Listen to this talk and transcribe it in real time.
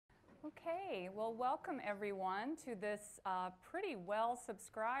Okay, well, welcome everyone to this pretty well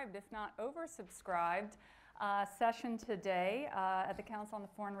subscribed, if not oversubscribed, session today at the Council on the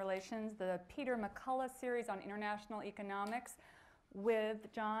Foreign Relations, the Peter McCullough series on international economics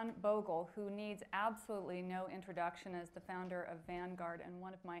with John Bogle, who needs absolutely no introduction as the founder of Vanguard and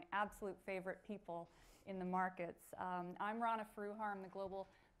one of my absolute favorite people in the markets. I'm Rana Foroohar. I'm the global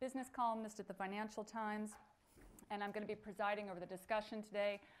business columnist at the Financial Times, and I'm going to be presiding over the discussion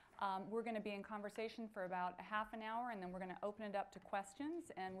today. We're going to be in conversation for about a half an hour, and then we're going to open it up to questions,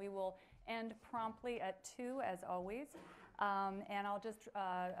 and we will end promptly at 2, as always. And I'll just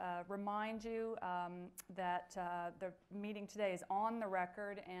remind you that the meeting today is on the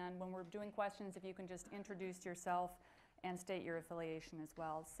record, and when we're doing questions, if you can just introduce yourself and state your affiliation as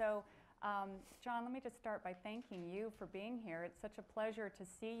well. So, John, let me just start by thanking you for being here. It's such a pleasure to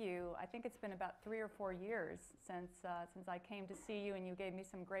see you. I think it's been about 3 or 4 years since I came to see you, and you gave me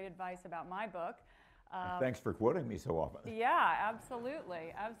some great advice about my book. Thanks for quoting me so often. Yeah,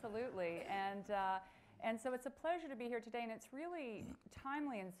 absolutely, absolutely. And so it's a pleasure to be here today, and it's really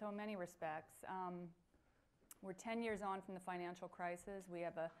timely in so many respects. We're 10 years on from the financial crisis. We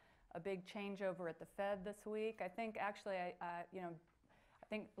have a big changeover at the Fed this week. I think actually, I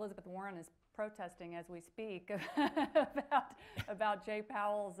think Elizabeth Warren is protesting as we speak about Jay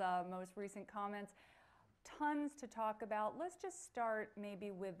Powell's most recent comments. Tons to talk about. Let's just start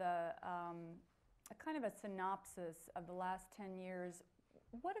maybe with a kind of a synopsis of the last 10 years.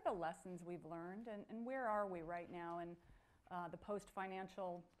 What are the lessons we've learned, and where are we right now in the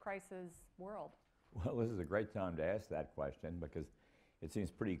post-financial crisis world? Well, this is a great time to ask that question because it seems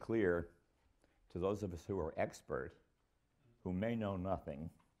pretty clear to those of us who are expert, who may know nothing,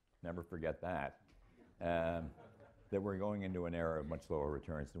 never forget that, that we're going into an era of much lower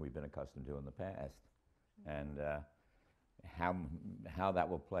returns than we've been accustomed to in the past. And how that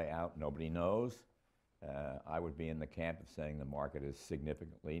will play out, nobody knows. I would be in the camp of saying the market is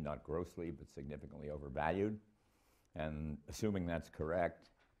significantly, not grossly, but significantly overvalued. And assuming that's correct,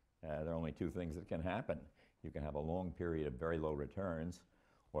 there are only 2 things that can happen. You can have a long period of very low returns,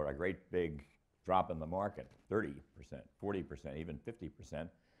 or a great big drop in the market, 30%, 40%, even 50%,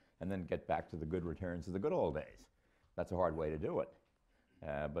 and then get back to the good returns of the good old days. That's a hard way to do it.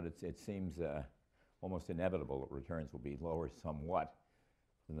 But it seems almost inevitable that returns will be lower somewhat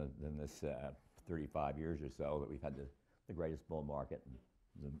than this 35 years or so that we've had the greatest bull market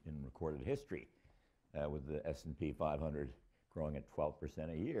in recorded history, with the S&P 500 growing at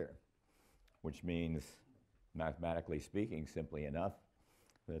 12% a year, which means, mathematically speaking, simply enough,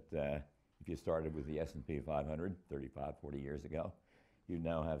 that if you started with the S&P 500 35, 40 years ago, you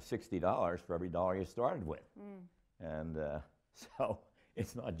now have $60 for every dollar you started with. And so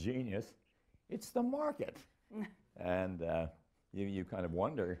it's not genius, it's the market. And you kind of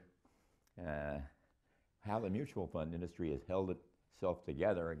wonder how the mutual fund industry has held itself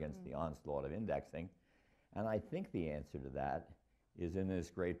together against the onslaught of indexing. And I think the answer to that is in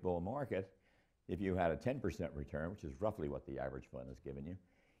this great bull market, if you had a 10% return, which is roughly what the average fund has given you,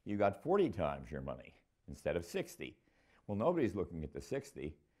 you got 40 times your money instead of 60. Well, nobody's looking at the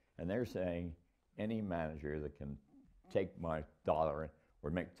 60, and they're saying any manager that can take my dollar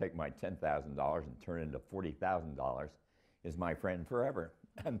or take my $10,000 and turn it into $40,000 is my friend forever.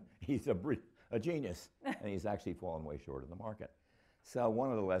 And he's a genius, and he's actually fallen way short of the market. So one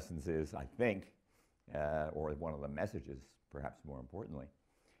of the lessons is, I think, or one of the messages, perhaps more importantly,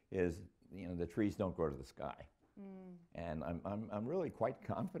 is the trees don't grow to the sky. And I'm really quite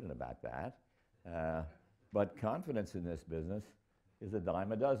confident about that. But confidence in this business is a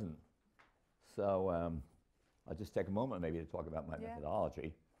dime a dozen. So I'll just take a moment maybe to talk about my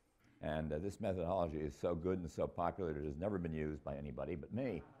methodology. And this methodology is so good and so popular that it has never been used by anybody but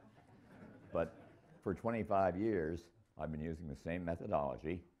me. But for 25 years, I've been using the same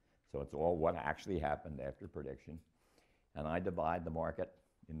methodology. So it's all what actually happened after prediction. And I divide the market,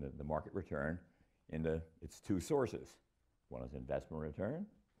 the market return, into its 2 sources. One is investment return,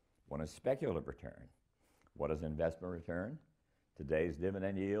 one is speculative return. What is investment return? Today's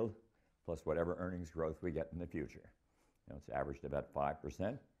dividend yield plus whatever earnings growth we get in the future. It's averaged about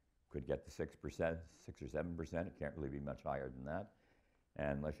 5%, could get to 6%, 6 or 7%. It can't really be much higher than that.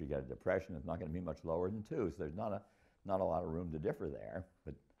 And unless you get a depression, it's not going to be much lower than 2. So there's not a lot of room to differ there.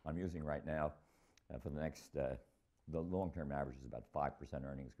 But I'm using right now for the next, the long-term average is about 5%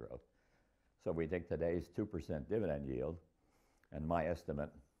 earnings growth. So if we take today's 2% dividend yield, and my guesstimate,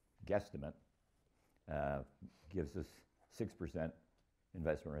 gives us 6%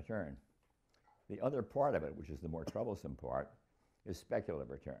 investment return. The other part of it, which is the more troublesome part, is speculative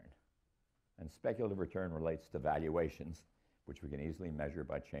return. And speculative return relates to valuations, which we can easily measure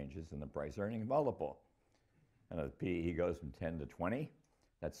by changes in the price-earnings multiple. And if PE goes from 10 to 20,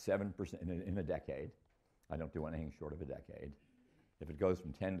 that's 7% in a decade. I don't do anything short of a decade. If it goes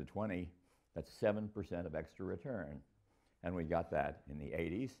from 10 to 20, that's 7% of extra return. And we got that in the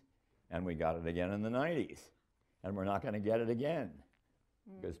 80s, and we got it again in the 90s. And we're not going to get it again,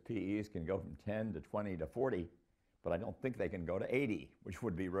 because PEs can go from 10 to 20 to 40, but I don't think they can go to 80, which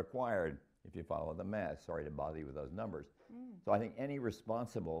would be required if you follow the math. Sorry to bother you with those numbers. So I think any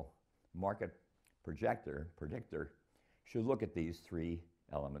responsible market predictor should look at these three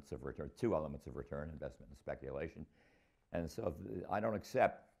elements of return, two elements of return, investment and speculation. And so if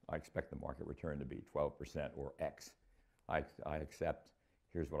I expect the market return to be 12% or X. I accept,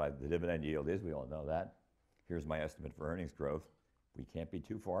 here's what the dividend yield is, we all know that. Here's my estimate for earnings growth. We can't be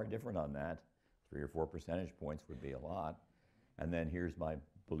too far different on that. 3 or 4 percentage points would be a lot. And then here's my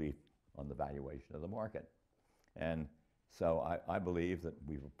belief on the valuation of the market. And so I believe that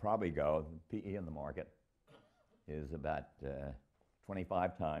we will probably go, the PE in the market is about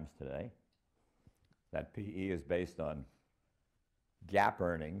 25 times today. That PE is based on GAAP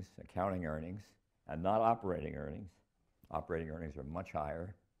earnings, accounting earnings, and not operating earnings. Operating earnings are much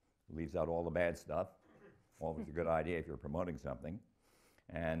higher. Leaves out all the bad stuff. Always a good idea if you're promoting something.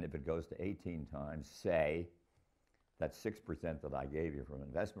 And if it goes to 18 times, say, that's 6% that I gave you from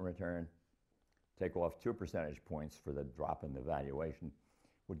investment return, take off 2 percentage points for the drop in the valuation,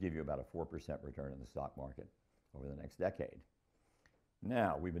 would give you about a 4% return in the stock market over the next decade.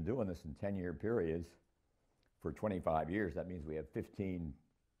 Now, we've been doing this in 10-year periods for 25 years. That means we have 15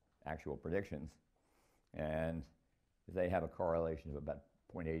 actual predictions, and they have a correlation of about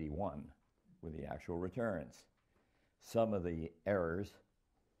 0.81 with the actual returns. Some of the errors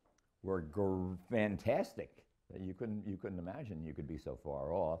were fantastic that you couldn't imagine you could be so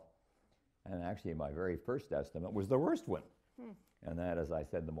far off. And actually, my very first estimate was the worst one. And that, as I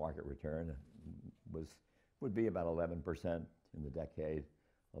said, the market return would be about 11% in the decade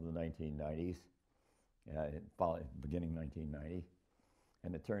of the 1990s, beginning 1990.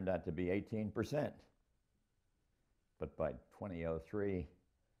 And it turned out to be 18%. But by 2003,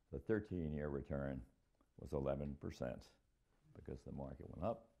 the 13-year return was 11% because the market went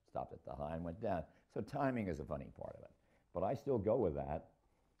up, stopped at the high, and went down. So timing is a funny part of it. But I still go with that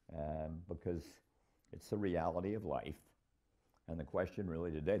because it's the reality of life. And the question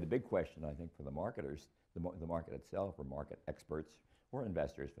really today, the big question I think for the marketers, the market itself, or market experts, or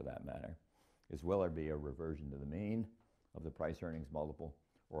investors for that matter, is will there be a reversion to the mean of the price-earnings multiple,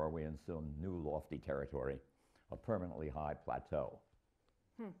 or are we in some new lofty territory, a permanently high plateau?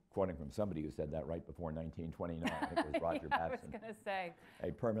 Quoting from somebody who said that right before 1929, I think it was Roger Babson. I was going to say.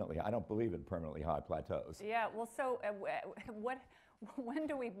 I don't believe in permanently high plateaus. Yeah, well, so when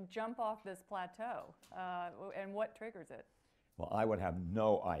do we jump off this plateau, and what triggers it? Well, I would have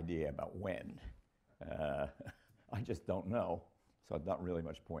no idea about when. I just don't know, so it's not really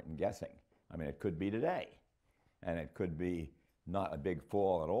much point in guessing. I mean, it could be today, and it could be not a big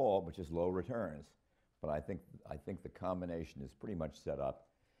fall at all, but just low returns. But I think the combination is pretty much set up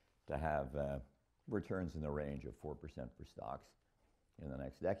to have returns in the range of 4% for stocks in the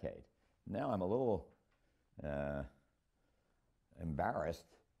next decade. Now I'm a little embarrassed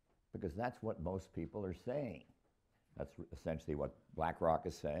because that's what most people are saying. That's essentially what BlackRock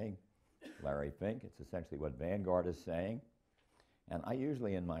is saying, Larry Fink. It's essentially what Vanguard is saying. And I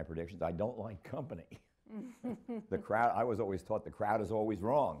usually, in my predictions, I don't like company. The crowd, I was always taught the crowd is always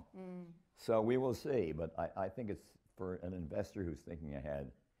wrong. So we will see, but I think it's, for an investor who's thinking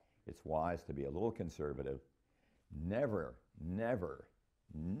ahead, it's wise to be a little conservative. Never, never,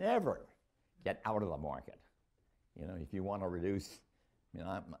 never get out of the market. You know, if you want to reduce, you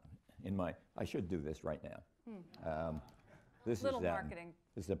know, I should do this right now. This little is marketing.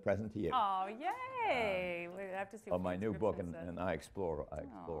 This is a present to you. Oh, yay! We have to see what my the new book, description says. and I explore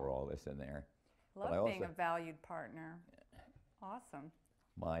all this in there. Love being a valued partner. Awesome.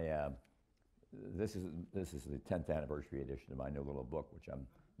 This is the 10th anniversary edition of my new little book, which I'm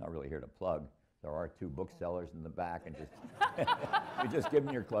not really here to plug. There are 2 booksellers in the back, and you just give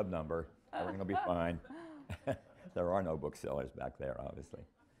them your club number. Everything will be fine. There are no booksellers back there, obviously.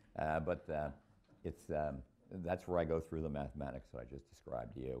 But that's where I go through the mathematics that I just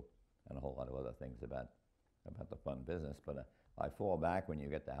described to you, and a whole lot of other things about the fun business. But I fall back when you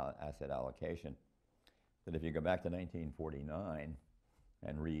get to asset allocation, that if you go back to 1949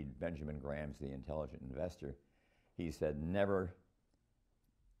 and read Benjamin Graham's The Intelligent Investor, he said never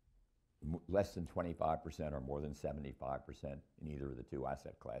less than 25% or more than 75% in either of the 2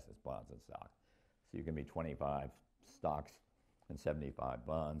 asset classes, bonds and stocks. So you can be 25 stocks and 75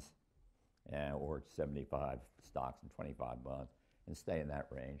 bonds. or 75 stocks and 25 bonds, and stay in that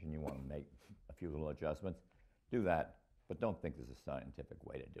range, and you want to make a few little adjustments, do that, but don't think there's a scientific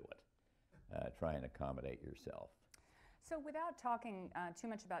way to do it. Try and accommodate yourself. So without talking too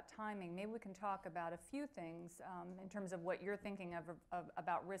much about timing, maybe we can talk about a few things in terms of what you're thinking of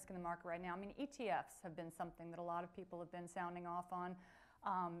about risk in the market right now. I mean, ETFs have been something that a lot of people have been sounding off on,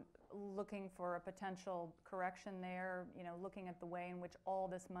 looking for a potential correction there, looking at the way in which all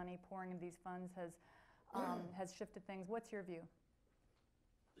this money pouring into these funds has shifted things. What's your view?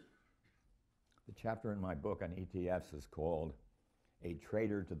 The chapter in my book on ETFs is called A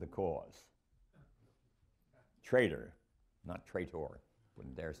Traitor to the Cause. Traitor, not traitor.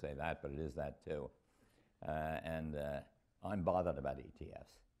 Wouldn't dare say that, but it is that too. And I'm bothered about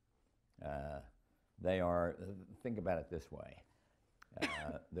ETFs. They are, think about it this way,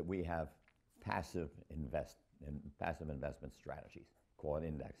 that we have passive investment strategies, call it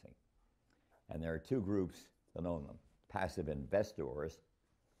indexing. And there are two groups that own them, passive investors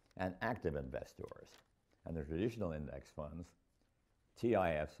and active investors. And the traditional index funds,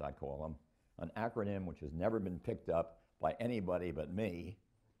 TIFs I call them, an acronym which has never been picked up by anybody but me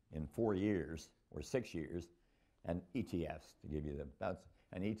in 4 years or 6 years, and ETFs, to give you the bounce.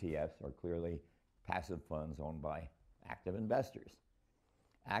 And ETFs are clearly passive funds owned by active investors.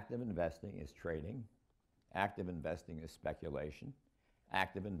 Active investing is trading. Active investing is speculation.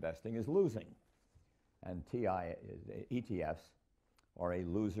 Active investing is losing. And ETFs are a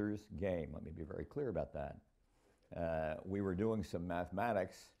loser's game. Let me be very clear about that. We were doing some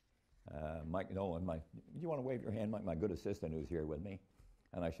mathematics. Mike Nolan, do you want to wave your hand? My good assistant who's here with me.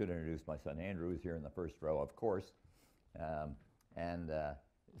 And I should introduce my son Andrew, who's here in the first row, of course. So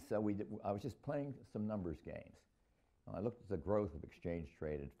I was just playing some numbers games. I looked at the growth of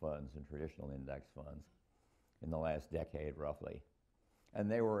exchange-traded funds and traditional index funds in the last decade, roughly. And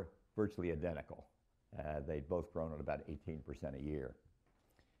they were virtually identical. They'd both grown at about 18% a year.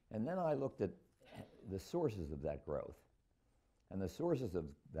 And then I looked at the sources of that growth. And the sources of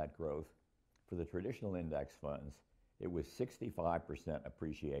that growth for the traditional index funds, it was 65%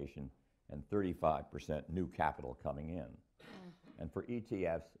 appreciation and 35% new capital coming in. Mm-hmm. And for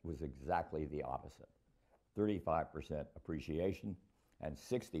ETFs, it was exactly the opposite. 35% appreciation and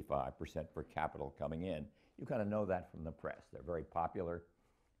 65% for capital coming in. You kind of know that from the press. They're very popular.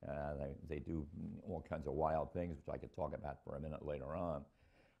 They do all kinds of wild things, which I could talk about for a minute later on.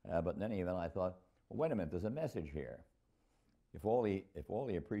 But in any event, I thought, well, wait a minute, there's a message here. If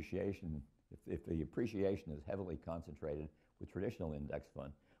the appreciation is heavily concentrated with traditional index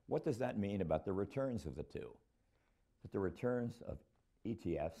fund, what does that mean about the returns of the two? That the returns of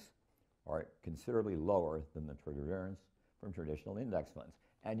ETFs are considerably lower than the returns from traditional index funds.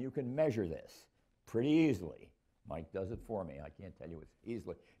 And you can measure this pretty easily. Mike does it for me. I can't tell you it's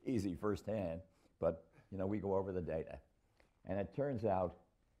easy firsthand, but we go over the data. And it turns out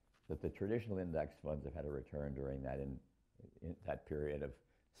that the traditional index funds have had a return during that in that period of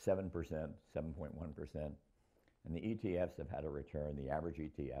 7%, 7.1%, and the ETFs have had a return, the average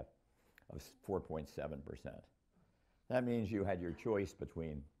ETF, of 4.7%. That means you had your choice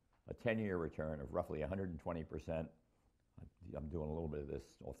between a 10-year return of roughly 120%, I'm doing a little bit of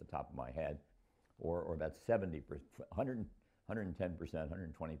this off the top of my head, or about 70%, 110%,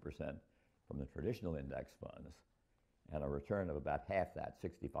 120% from the traditional index funds, and a return of about half that,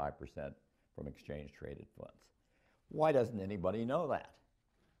 65%, from exchange-traded funds. Why doesn't anybody know that?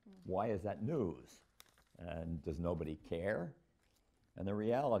 Why is that news? And does nobody care? And the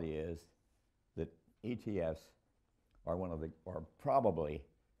reality is that ETFs are probably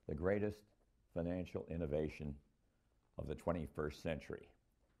the greatest financial innovation of the 21st century.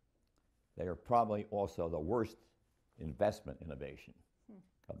 They are probably also the worst investment innovation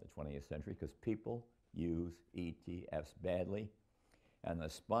of the 20th century because people use ETFs badly, and the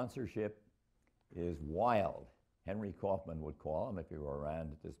sponsorship is wild. Henry Kaufman would call them, if you were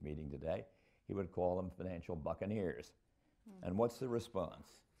around at this meeting today, he would call them financial buccaneers. And what's the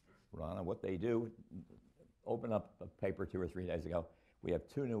response? Ronna, what they do, open up a paper 2 or 3 days ago, we have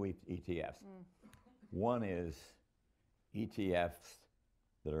 2 new ETFs. One is ETFs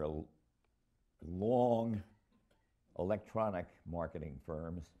that are long electronic marketing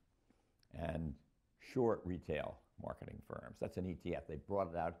firms and short retail marketing firms. That's an ETF. They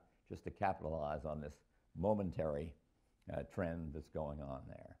brought it out just to capitalize on this momentary trend that's going on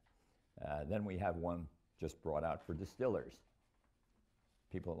there. Then we have one just brought out for distillers,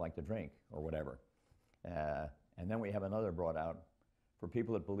 people that like to drink or whatever. And then we have another brought out for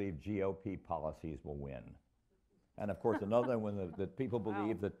people that believe GOP policies will win. And of course, another one that people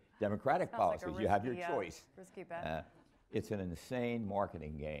believe that Democratic policies, like you have your choice. Risky bet. It's an insane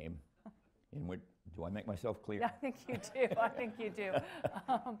marketing game, in which, do I make myself clear? Yeah, I think you do. I think you do.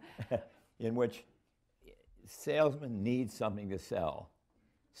 In which salesmen need something to sell.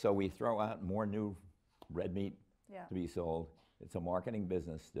 So we throw out more new red meat to be sold. It's a marketing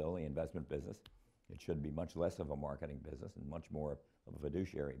business still, the investment business. It should be much less of a marketing business and much more of a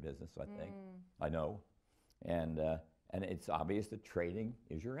fiduciary business, I think. I know. And it's obvious that trading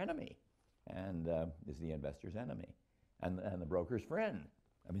is your enemy and is the investor's enemy and the broker's friend.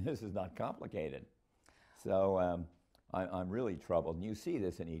 I mean, this is not complicated. So I'm really troubled. And you see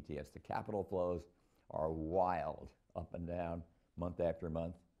this in ETFs. The capital flows are wild, up and down, month after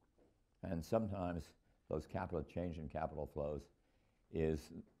month. And sometimes those change in capital flows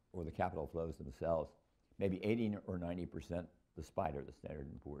or the capital flows themselves, maybe 80 or 90%, the spider, the Standard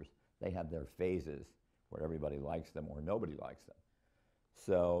 & Poor's, they have their phases where everybody likes them or nobody likes them.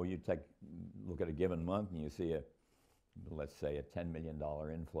 So you look at a given month and you see let's say a $10 million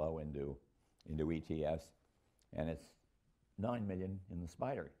inflow into ETFs, and it's 9 million in the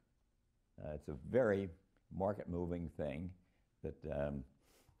spider. It's a very market-moving thing that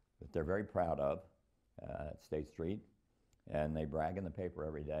they're very proud of at State Street, and they brag in the paper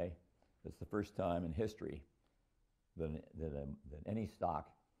every day. It's the first time in history that any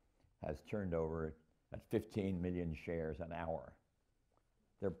stock has turned over at 15 million shares an hour.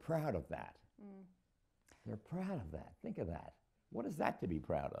 They're proud of that. They're proud of that. Think of that. What is that to be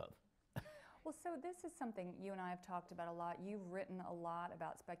proud of? Well, so this is something you and I have talked about a lot. You've written a lot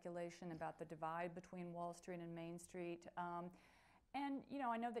about speculation, about the divide between Wall Street and Main Street. And,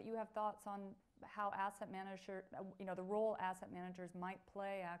 I know that you have thoughts on how the role asset managers might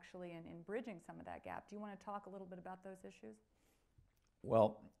play actually in bridging some of that gap. Do you want to talk a little bit about those issues?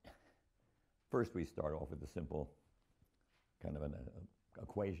 Well, first we start off with a simple kind of an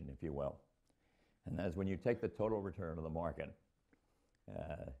equation, if you will. And that is when you take the total return of the market,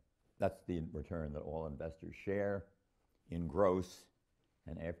 that's the return that all investors share in gross,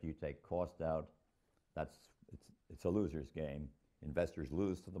 and after you take cost out, it's a loser's game. Investors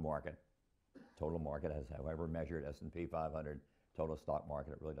lose to the market. Total market has, however measured, S&P 500, total stock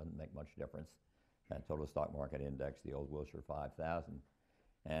market, it really doesn't make much difference. That total stock market index, the old Wilshire 5000,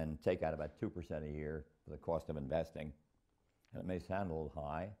 and take out about 2% a year for the cost of investing. And it may sound a little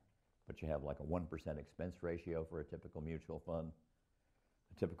high, but you have like a 1% expense ratio for a typical mutual fund.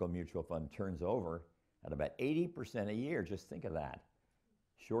 A typical mutual fund turns over at about 80% a year. Just think of that.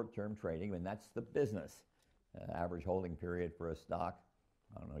 Short-term trading, and that's the business. Average holding period for a stock,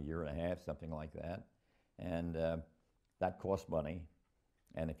 I don't know, a year and a half, something like that. And that costs money.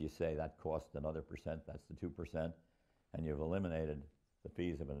 And if you say that costs another percent, that's the 2%. And you've eliminated the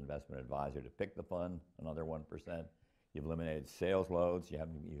fees of an investment advisor to pick the fund, another 1%. You've eliminated sales loads, you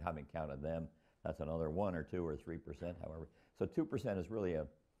haven't counted them. That's another 1 or 2 or 3%, however. So 2% is really a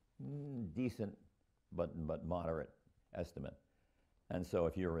decent but moderate estimate. And so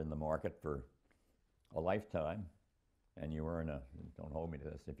if you're in the market for a lifetime and you earn don't hold me to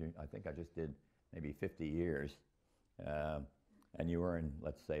this, I think I just did maybe 50 years, and you earn,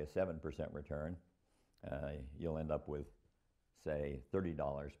 let's say, a 7% return, you'll end up with, say,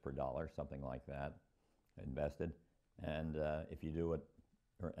 $30 per dollar, something like that, invested. And if you do it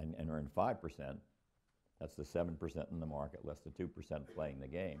and earn 5%, that's the 7% in the market, less the 2% playing the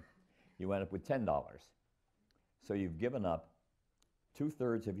game, you end up with $10. So you've given up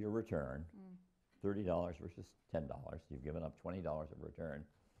 2/3 of your return, $30 versus $10. You've given up $20 of return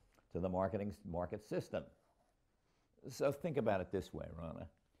to the market system. So think about it this way, Rana.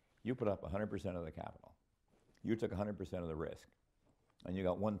 You put up 100% of the capital. You took 100% of the risk, and you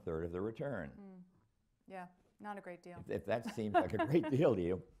got 1/3 of the return. Yeah, not a great deal. If that seems like a great deal to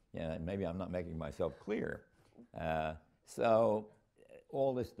you, maybe I'm not making myself clear. So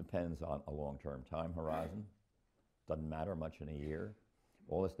all this depends on a long-term time horizon. Doesn't matter much in a year.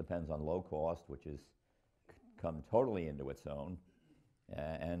 All this depends on low cost, which has come totally into its own.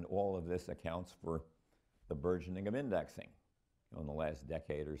 And all of this accounts for the burgeoning of indexing. In the last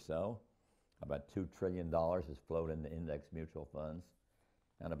decade or so, about $2 trillion has flowed into index mutual funds,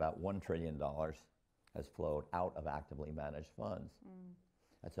 and about $1 trillion has flowed out of actively managed funds.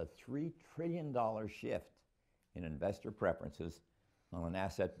 That's a $3 trillion shift in investor preferences on an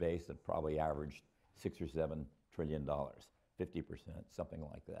asset base that probably averaged $6 or $7 trillion, 50%, something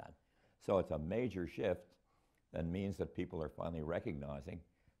like that. So it's a major shift that means that people are finally recognizing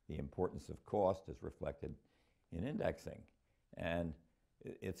the importance of cost as reflected in indexing. And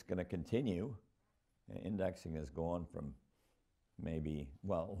it's going to continue. Indexing has gone from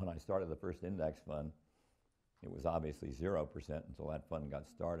when I started the first index fund, it was obviously 0% until that fund got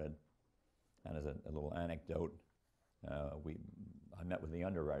started. And as a little anecdote, I met with the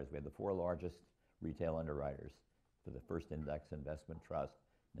underwriters. We had the 4 largest retail underwriters for the first index investment trust,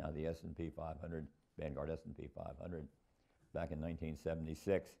 now the S&P 500, Vanguard S&P 500, back in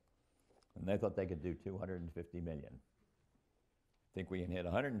 1976. And they thought they could do 250 million. Think we can hit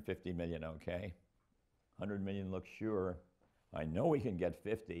 150 million, okay. 100 million looks sure. I know we can get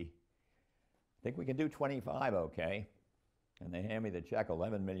 50. Think we can do 25, okay. And they hand me the check,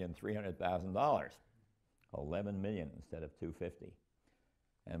 $11,300,000. 11 million instead of 250.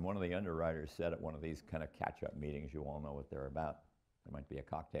 And one of the underwriters said at one of these kind of catch-up meetings, you all know what they're about. There might be a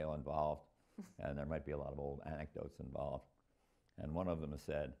cocktail involved, and there might be a lot of old anecdotes involved. And one of them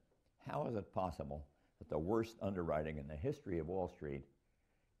said, how is it possible that the worst underwriting in the history of Wall Street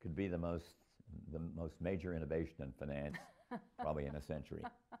could be the most major innovation in finance, probably in a century?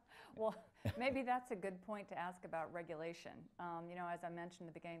 Well, maybe that's a good point to ask about regulation. You know, as I mentioned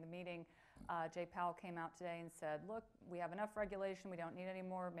at the beginning of the meeting, Jay Powell came out today and said, look, we have enough regulation, we don't need any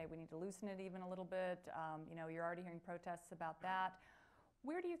more, maybe we need to loosen it even a little bit. You know, you're already hearing protests about that.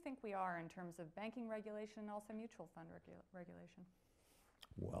 Where do you think we are in terms of banking regulation and also mutual fund regulation?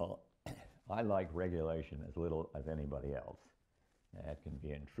 Well, I like regulation as little as anybody else. It can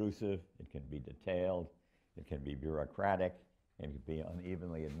be intrusive, it can be detailed, it can be bureaucratic, it can be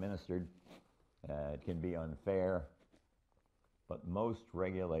unevenly administered, it can be unfair. But most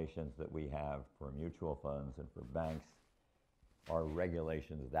regulations that we have for mutual funds and for banks are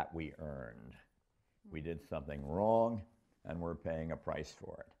regulations that we earned. We did something wrong and we're paying a price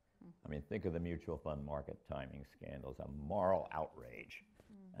for it. I mean, think of the mutual fund market timing scandals, a moral outrage.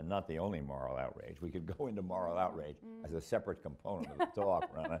 And not the only moral outrage. We could go into moral outrage as a separate component of the talk,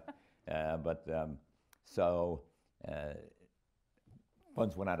 Rana.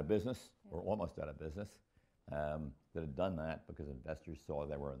 Funds went out of business, or almost out of business, that had done that because investors saw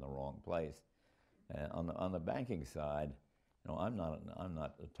they were in the wrong place. On the banking side, you know, I'm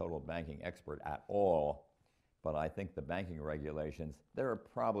not a total banking expert at all, but I think the banking regulations, there are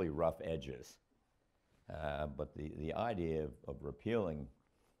probably rough edges. But the idea of repealing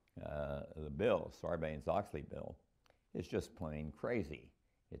the bill, Sarbanes-Oxley bill, is just plain crazy.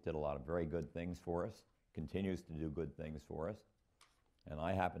 It did a lot of very good things for us, continues to do good things for us. And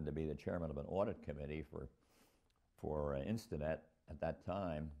I happened to be the chairman of an audit committee for Instinet at that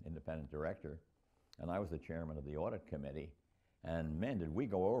time, independent director, and I was the chairman of the audit committee. And man, did we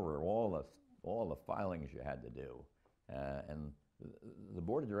go over all the filings you had to do. And the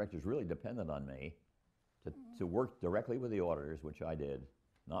board of directors really depended on me to work directly with the auditors, which I did,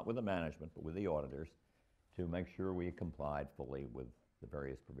 not with the management, but with the auditors, to make sure we complied fully with the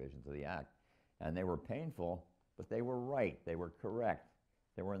various provisions of the Act. And they were painful, but they were right, they were correct,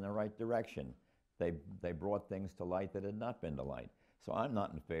 they were in the right direction. They brought things to light that had not been to light. So I'm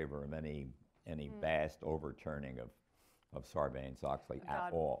not in favor of any vast overturning of Sarbanes-Oxley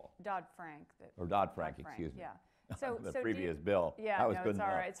at all. Dodd-Frank. Or Dodd-Frank, excuse me. Yeah. So, the previous bill. Yeah, that was no, good it's enough.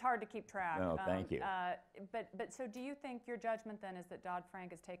 all right. It's hard to keep track. No, thank you. But so do you think your judgment then is that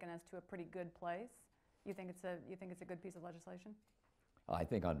Dodd-Frank has taken us to a pretty good place? You think it's a good piece of legislation? I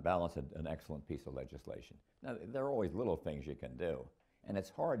think on balance an excellent piece of legislation. Now, there are always little things you can do, and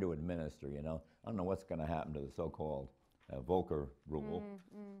it's hard to administer, you know. I don't know what's going to happen to the so-called Volcker rule.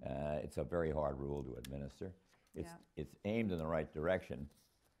 It's a very hard rule to administer. It's aimed in the right direction,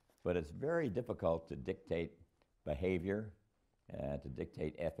 but it's very difficult to dictate behavior, to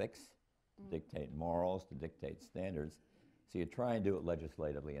dictate ethics, to dictate morals, to dictate standards. So you try and do it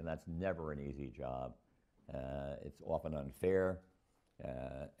legislatively, and that's never an easy job. It's often unfair,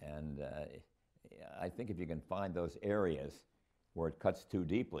 and I think if you can find those areas where it cuts too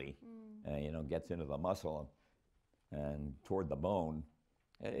deeply, you know, gets into the muscle and toward the bone,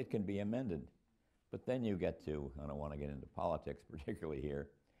 it can be amended. But then you get to, I don't want to get into politics particularly here,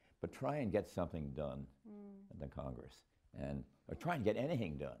 but try and get something done in the Congress, or try and get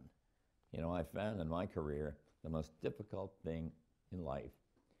anything done. You know, I found in my career the most difficult thing in life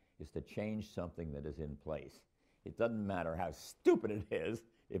is to change something that is in place. It doesn't matter how stupid it is.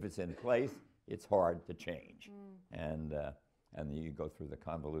 If it's in place, it's hard to change. And you go through the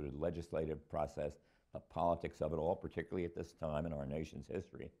convoluted legislative process, the politics of it all, particularly at this time in our nation's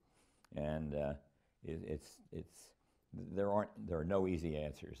history. And there are no easy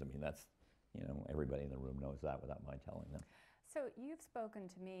answers. I mean, that's, you know, everybody in the room knows that without my telling them. So you've spoken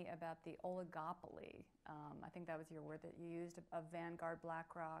to me about the oligopoly, I think that was your word that you used, of Vanguard,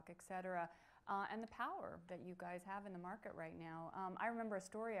 BlackRock, et cetera, and the power that you guys have in the market right now. I remember a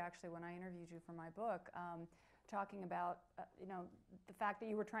story actually when I interviewed you for my book, talking about you know, the fact that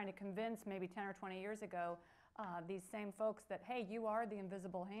you were trying to convince maybe 10 or 20 years ago these same folks that, hey, you are the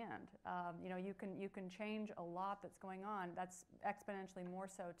invisible hand. You know, you can change a lot that's going on. That's exponentially more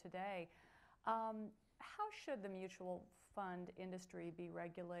so today. How should the mutual fund industry be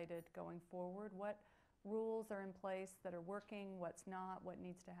regulated going forward? What rules are in place that are working? What's not? What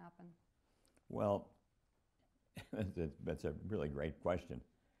needs to happen? Well, that's a really great question,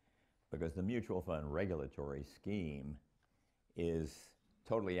 because the mutual fund regulatory scheme is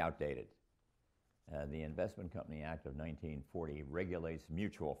totally outdated. The Investment Company Act of 1940 regulates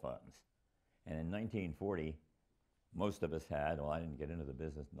mutual funds. And in 1940, most of us had, well, I didn't get into the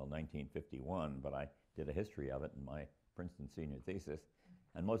business until 1951, but I did a history of it in my Princeton senior thesis,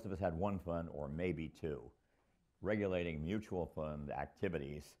 and most of us had one fund or maybe two, regulating mutual fund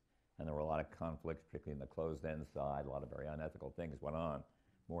activities. And there were a lot of conflicts, particularly in the closed-end side. A lot of very unethical things went on,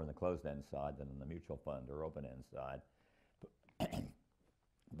 more in the closed-end side than in the mutual fund or open-end side.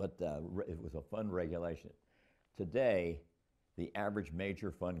 But it was a fund regulation. Today, the average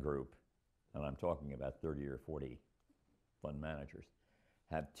major fund group, and I'm talking about 30 or 40 fund managers,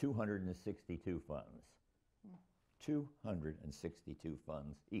 have 262 funds. 262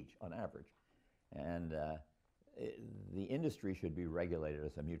 funds each on average. And the industry should be regulated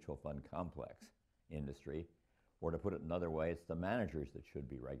as a mutual fund complex industry, or to put it another way, it's the managers that should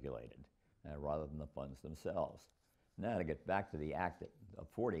be regulated rather than the funds themselves. Now, to get back to the Act of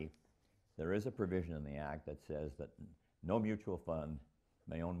 40, there is a provision in the Act that says that no mutual fund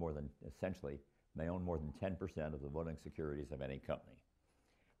may own more than, essentially, may own more than 10% of the voting securities of any company.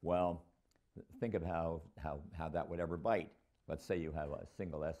 Well, think of how that would ever bite. Let's say you have a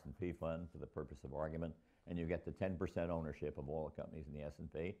single S&P fund for the purpose of argument, and you get the 10% ownership of all the companies in the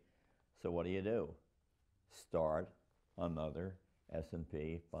S&P. So what do? Start another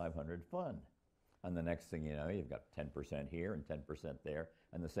S&P 500 fund. And the next thing you know, you've got 10% here and 10% there,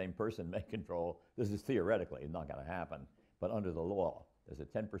 and the same person may control, this is theoretically not going to happen, but under the law, there's a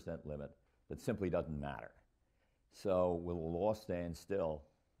 10% limit that simply doesn't matter. So will the law stand still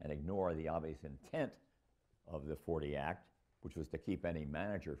and ignore the obvious intent of the 40 Act, which was to keep any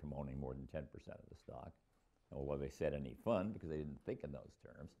manager from owning more than 10% of the stock, although they said any fund because they didn't think in those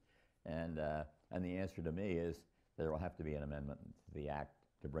terms. And the answer to me is there will have to be an amendment to the Act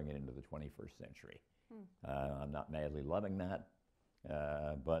to bring it into the 21st century. I'm not madly loving that,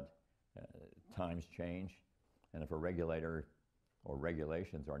 but times change, and if a regulator or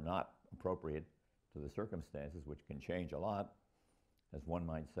regulations are not appropriate to the circumstances, which can change a lot, as one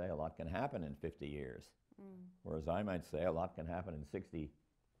might say, a lot can happen in 50 years. Whereas I might say a lot can happen in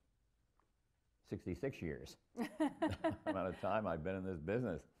 66 years. The amount of time I've been in this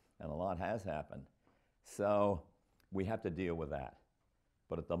business, and a lot has happened. So we have to deal with that.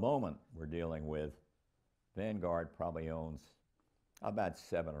 But at the moment, we're dealing with Vanguard probably owns about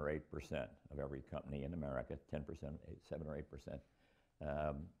 7 or 8% of every company in America, 10%, 7 or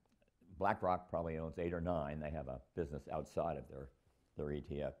 8%. BlackRock probably owns 8 or 9. They have a business outside of their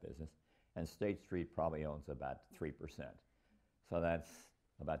ETF business. And State Street probably owns about 3%. So that's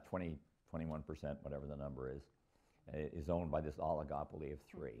about 20, 21%, whatever the number is owned by this oligopoly of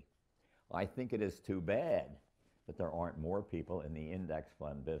 3. I think it is too bad that there aren't more people in the index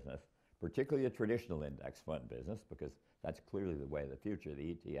fund business, particularly the traditional index fund business, because that's clearly the way of the future.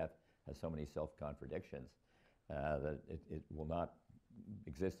 The ETF has so many self-contradictions that it will not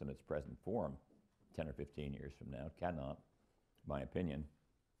exist in its present form 10 or 15 years from now. It cannot, in my opinion.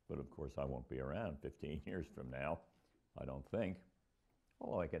 But of course, I won't be around 15 years from now, I don't think.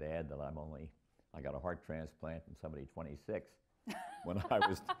 Although I could add that I got a heart transplant from somebody 26 when I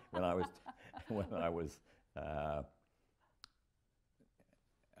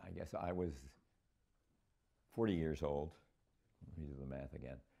guess I was 40 years old. Let me do the math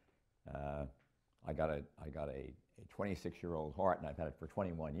again. I got a 26-year-old heart, and I've had it for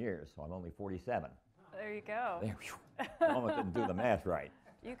 21 years, so I'm only 47. There you go. I almost didn't do the math right.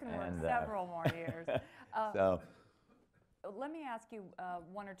 You can work several more years. So, let me ask you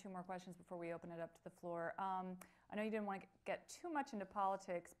 1 or 2 more questions before we open it up to the floor. I know you didn't want to get too much into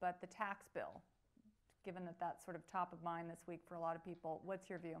politics, but the tax bill, given that that's sort of top of mind this week for a lot of people, what's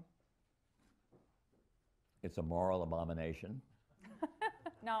your view? It's a moral abomination.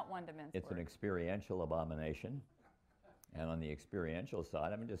 Not one to mince It's words. an experiential abomination. And on the experiential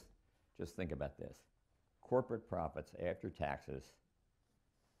side, I mean, just think about this. Corporate profits after taxes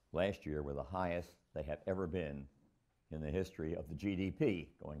last year were the highest they have ever been in the history of the GDP,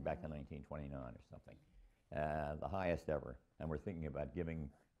 going back to 1929 or something. The highest ever. And we're thinking about giving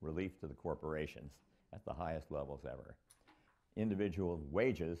relief to the corporations at the highest levels ever. Individual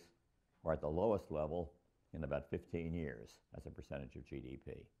wages are at the lowest level in about 15 years as a percentage of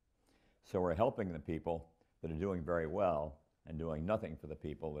GDP. So we're helping the people that are doing very well and doing nothing for the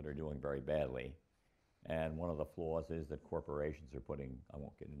people that are doing very badly. And one of the flaws is that corporations are putting, I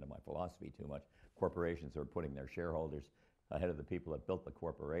won't get into my philosophy too much, corporations are putting their shareholders ahead of the people that built the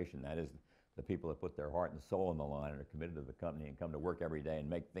corporation. That is, the people that put their heart and soul on the line and are committed to the company and come to work every day and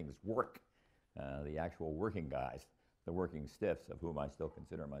make things work. The actual working guys, the working stiffs, of whom I still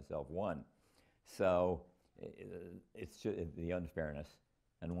consider myself one. So it's just the unfairness.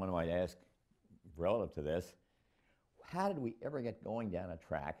 And one might ask, relative to this, how did we ever get going down a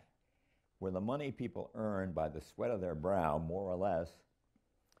track where the money people earn by the sweat of their brow, more or less,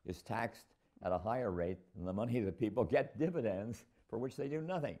 is taxed at a higher rate than the money that people get dividends for which they do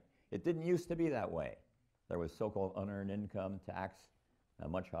nothing? It didn't used to be that way. There was so-called unearned income tax,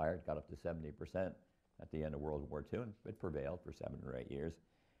 much higher. It got up to 70% at the end of World War II, and it prevailed for 7 or 8 years.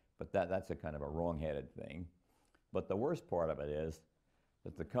 But that's a kind of a wrong-headed thing. But the worst part of it is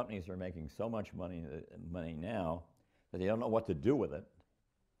that the companies are making so much money now that they don't know what to do with it.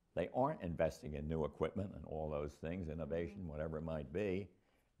 They aren't investing in new equipment and all those things, innovation, whatever it might be.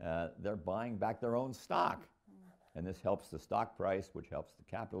 They're buying back their own stock. And this helps the stock price, which helps the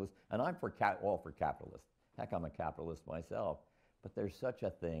capitalists. And I'm all for capitalists. Heck, I'm a capitalist myself. But there's such a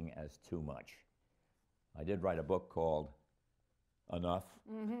thing as too much. I did write a book called Enough,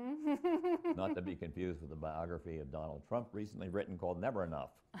 not to be confused with the biography of Donald Trump recently written called Never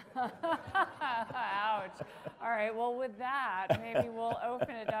Enough. Ouch. All right, well, with that, maybe we'll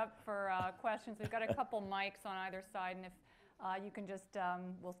open it up for questions. We've got a couple mics on either side, and if you can just,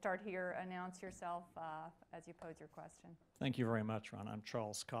 we'll start here, announce yourself as you pose your question. Thank you very much, Ron. I'm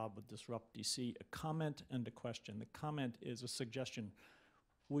Charles Cobb with Disrupt DC. A comment and a question. The comment is a suggestion.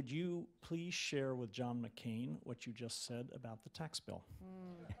 Would you please share with John McCain what you just said about the tax bill?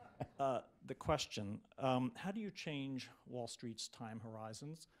 The question, how do you change Wall Street's time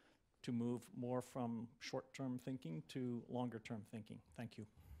horizons to move more from short-term thinking to longer-term thinking? Thank you.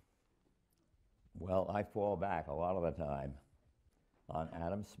 Well, I fall back a lot of the time on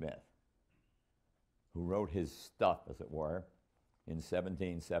Adam Smith, who wrote his stuff, as it were, in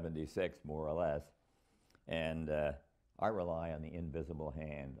 1776, more or less. And I rely on the invisible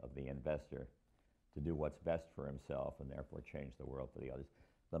hand of the investor to do what's best for himself and therefore change the world for the others.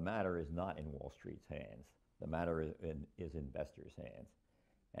 The matter is not in Wall Street's hands. The matter is in investors' hands.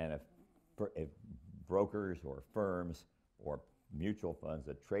 And if brokers or firms or mutual funds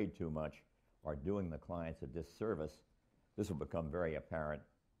that trade too much are doing the clients a disservice, this will become very apparent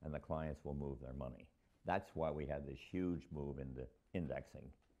and the clients will move their money. That's why we had this huge move into indexing,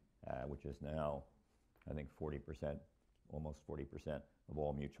 which is now, I think, 40%, almost 40% of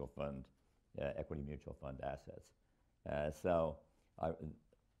all mutual fund, equity mutual fund assets. So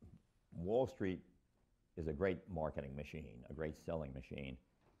Wall Street is a great marketing machine, a great selling machine.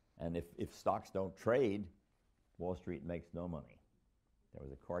 And if stocks don't trade, Wall Street makes no money. There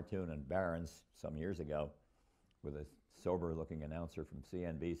was a cartoon in Barron's some years ago with a sober-looking announcer from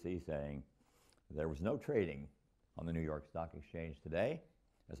CNBC saying, there was no trading on the New York Stock Exchange today,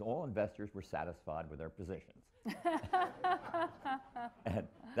 as all investors were satisfied with their positions. And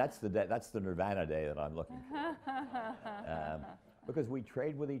that's the Nirvana day that I'm looking for. Because we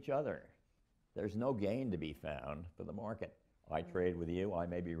trade with each other. There's no gain to be found for the market. I trade with you, I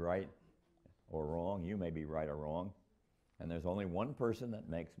may be right or wrong, you may be right or wrong. And there's only one person that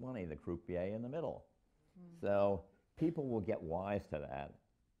makes money, the croupier in the middle. So people will get wise to that,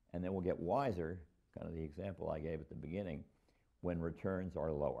 and they will get wiser, kind of the example I gave at the beginning, when returns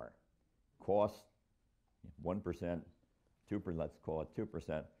are lower. Cost, 1%, 2%, let's call it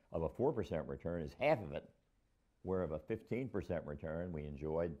 2%, of a 4% return is half of it, where of a 15% return, we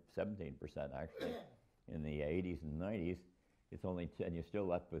enjoyed 17% actually in the 80s and 90s, it's only 10, you're still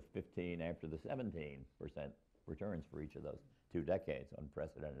left with 15 after the 17% returns for each of those 2 decades,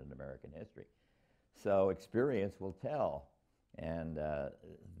 unprecedented in American history. So experience will tell, and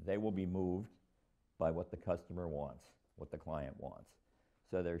they will be moved by what the customer wants, what the client wants.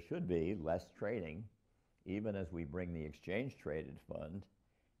 So there should be less trading, even as we bring the exchange-traded fund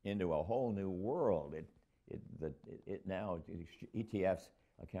into a whole new world. Now, ETFs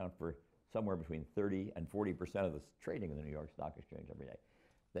account for somewhere between 30 and 40% of the trading in the New York Stock Exchange every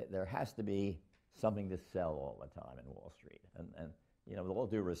day. There has to be something to sell all the time in Wall Street. And you know, with all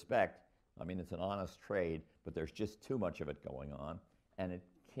due respect, I mean, it's an honest trade, but there's just too much of it going on, and it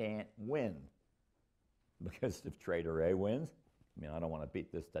can't win. Because if trader A wins, I mean, I don't want to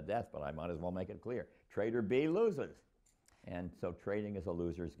beat this to death, but I might as well make it clear. Trader B loses. And so trading is a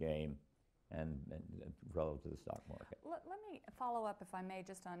loser's game and relative to the stock market. Let me follow up, if I may,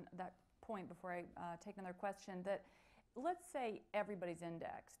 just on that point before I take another question. That let's say everybody's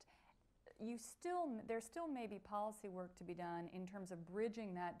indexed. there still may be policy work to be done in terms of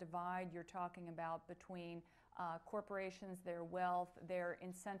bridging that divide you're talking about between corporations, their wealth, their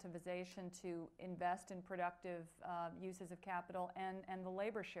incentivization to invest in productive uses of capital, and the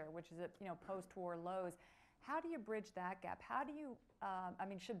labor share, which is at post-war lows. How do you bridge that gap? How do you, I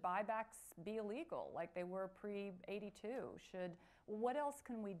mean, should buybacks be illegal like they were pre-82? What else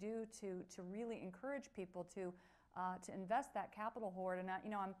can we do to really encourage people to invest that capital hoard? And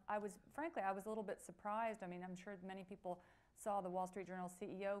I was a little bit surprised. I mean, I'm sure many people saw the Wall Street Journal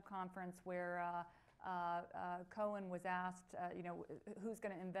CEO conference where Cohen was asked, who's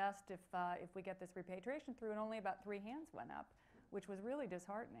going to invest if we get this repatriation through, and only about 3 hands went up, which was really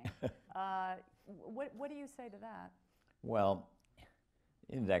disheartening. What do you say to that? Well,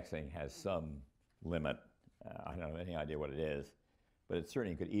 indexing has some limit. I don't have any idea what it is, but it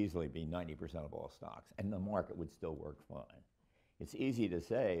certainly could easily be 90% of all stocks, and the market would still work fine. It's easy to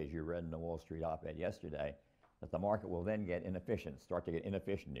say, as you read in the Wall Street op-ed yesterday, that the market will then get inefficient, start to get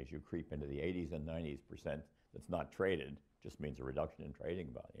inefficient as you creep into the 80s and 90s% that's not traded, just means a reduction in trading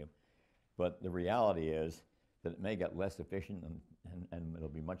value. But the reality is that it may get less efficient and it'll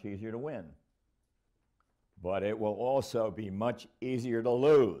be much easier to win. But it will also be much easier to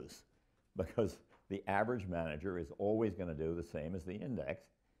lose, because the average manager is always going to do the same as the index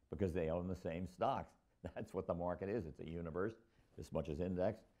because they own the same stocks. That's what the market is. It's a universe. This much is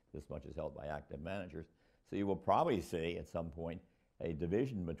indexed, this much is held by active managers. So you will probably see at some point a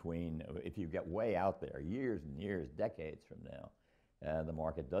division between, if you get way out there, years and years, decades from now, the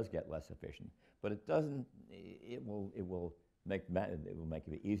market does get less efficient. But it doesn't, it will make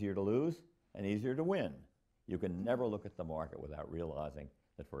it easier to lose and easier to win. You can never look at the market without realizing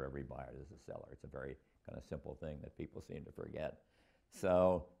that for every buyer there's a seller. It's a very kind of simple thing that people seem to forget.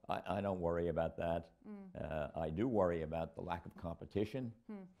 So I don't worry about that. I do worry about the lack of competition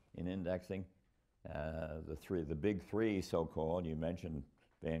in indexing. The big three, so-called, you mentioned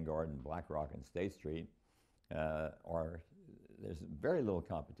Vanguard and BlackRock and State Street, there's very little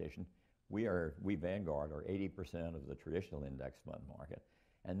competition. We Vanguard are 80% of the traditional index fund market,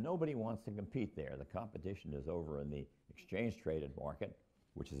 and nobody wants to compete there. The competition is over in the exchange-traded market,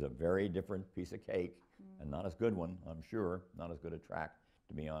 which is a very different piece of cake, and not as good one, I'm sure, not as good a track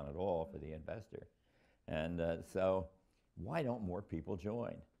to be on at all for the investor. And so why don't more people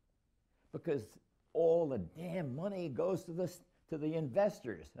join? Because all the damn money goes to the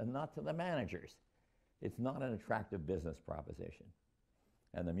investors and not to the managers. It's not an attractive business proposition.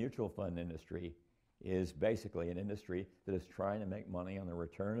 And the mutual fund industry is basically an industry that is trying to make money on the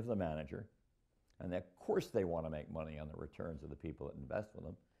return of the manager. And of course they want to make money on the returns of the people that invest with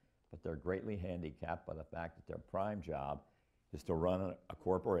them, but they're greatly handicapped by the fact that their prime job is to run a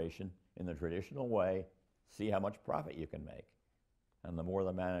corporation in the traditional way, see how much profit you can make. And the more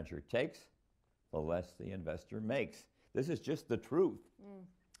the manager takes, the less the investor makes. This is just the truth.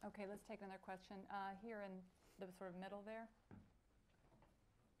 Okay, let's take another question. Here in the sort of middle there.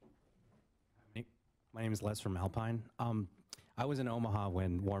 My name is Les from Alpine. I was in Omaha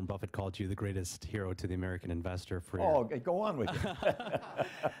when Warren Buffett called you the greatest hero to the American investor for go on with it.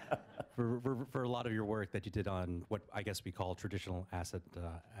 for a lot of your work that you did on what I guess we call traditional asset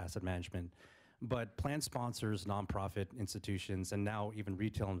management. But plan sponsors, nonprofit institutions, and now even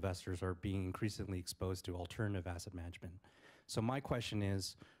retail investors are being increasingly exposed to alternative asset management. So my question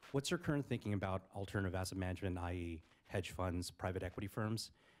is, what's your current thinking about alternative asset management, i.e. hedge funds, private equity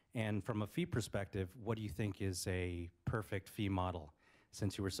firms? And from a fee perspective, what do you think is a perfect fee model,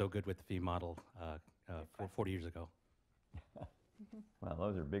 since you were so good with the fee model 40 years ago? Well,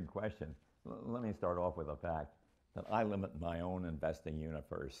 those are big questions. Let me start off with the fact that I limit my own investing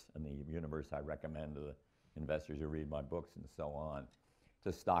universe and the universe I recommend to the investors who read my books and so on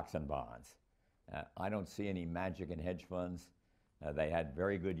to stocks and bonds. I don't see any magic in hedge funds. They had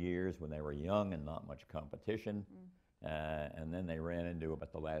very good years when they were young and not much competition. And then they ran into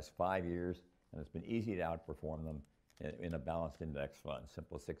about the last 5 years, and it's been easy to outperform them in a balanced index fund,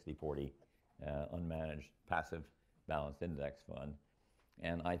 simple 60-40 unmanaged passive balanced index fund.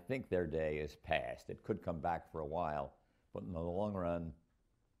 And I think their day is past. It could come back for a while, but in the long run,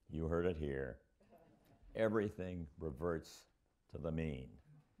 you heard it here, everything reverts to the mean.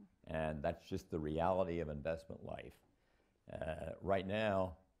 And that's just the reality of investment life. Right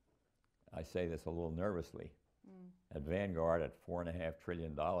now, I say this a little nervously, at Vanguard at $4.5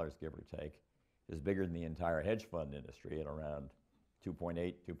 trillion, give or take, is bigger than the entire hedge fund industry at around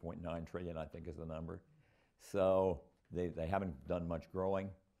 2.8, 2.9 trillion, I think is the number. So they haven't done much growing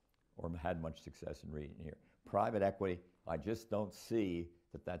or had much success in reading here. Private equity, I just don't see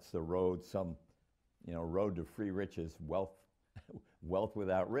that that's the road, road to free riches, wealth wealth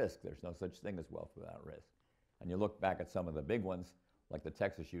without risk. There's no such thing as wealth without risk. And you look back at some of the big ones, like the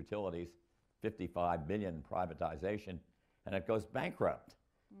Texas Utilities, 55 billion privatization, and it goes bankrupt.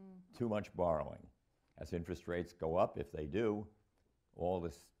 Too much borrowing. As interest rates go up, if they do, all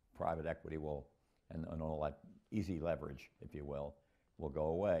this private equity will, and all that easy leverage, if you will go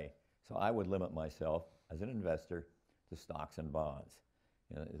away. So I would limit myself as an investor to stocks and bonds.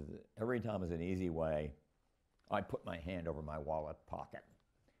 You know, every time is an easy way, I put my hand over my wallet pocket,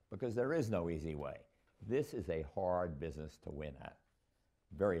 because there is no easy way. This is a hard business to win at,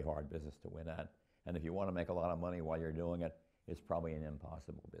 very hard business to win at. And if you want to make a lot of money while you're doing it, it's probably an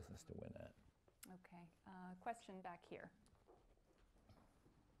impossible business to win at. Okay, question back here.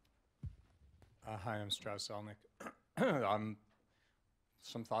 Hi, I'm Strauss Zelnick.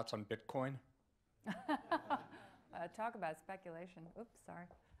 Some thoughts on Bitcoin? Talk about speculation. Oops, sorry.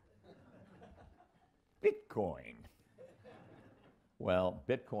 Bitcoin. Well,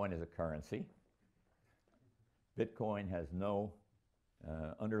 Bitcoin is a currency. Bitcoin has no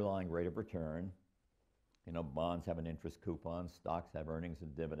underlying rate of return. You know, bonds have an interest coupon, stocks have earnings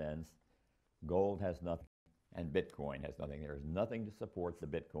and dividends, gold has nothing, and Bitcoin has nothing. There is nothing to support the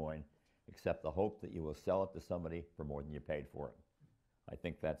Bitcoin except the hope that you will sell it to somebody for more than you paid for it. I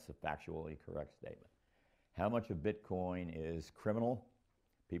think that's a factually correct statement. How much of Bitcoin is criminal?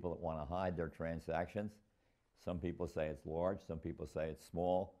 People that want to hide their transactions. Some people say it's large, some people say it's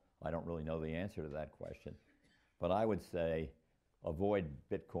small. I don't really know the answer to that question. But I would say avoid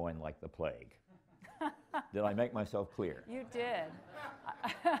Bitcoin like the plague. Did I make myself clear? You did.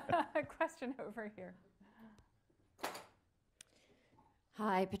 A question over here.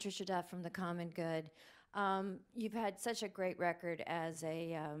 Hi, Patricia Duff from The Common Good. You've had such a great record as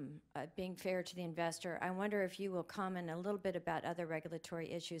being fair to the investor. I wonder if you will comment a little bit about other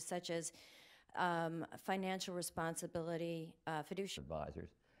regulatory issues such as financial responsibility, fiduciary Advisors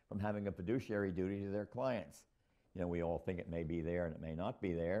from having a fiduciary duty to their clients. You know, we all think it may be there and it may not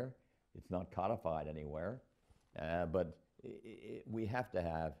be there. It's not codified anywhere. But we have to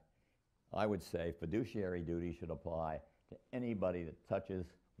have, I would say, fiduciary duty should apply to anybody that touches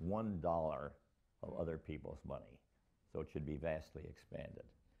 $1 of other people's money. So it should be vastly expanded.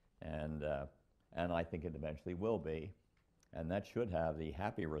 And I think it eventually will be. And that should have the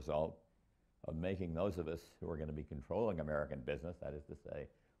happy result of making those of us who are going to be controlling American business, that is to say,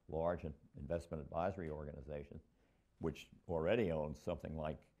 large investment advisory organizations, which already owns something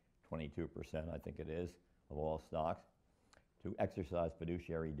like 22%, I think it is, of all stocks, to exercise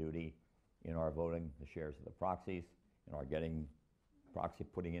fiduciary duty in our voting the shares of the proxies, in our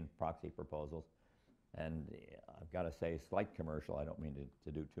putting in proxy proposals. And I've got to say, slight commercial, I don't mean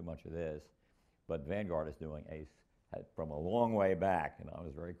to do too much of this, but Vanguard is doing from a long way back, and I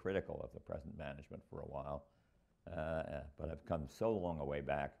was very critical of the present management for a while, but I've come so long a way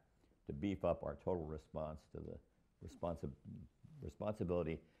back to beef up our total response to the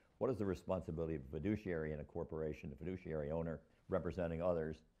responsibility. What is the responsibility of a fiduciary in a corporation, a fiduciary owner representing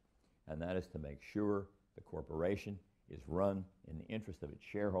others? And that is to make sure the corporation is run in the interest of its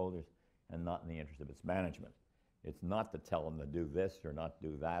shareholders and not in the interest of its management. It's not to tell them to do this or not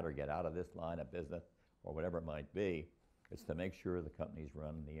do that or get out of this line of business or whatever it might be. It's to make sure the company's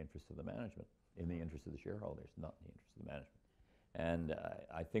run in the interest of the management, in the interest of the shareholders, not in the interest of the management. And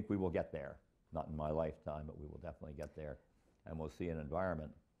I think we will get there. Not in my lifetime, but we will definitely get there. And we'll see an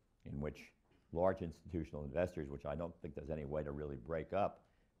environment in which large institutional investors, which I don't think there's any way to really break up,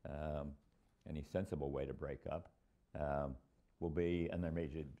 any sensible way to break up, will be, and there may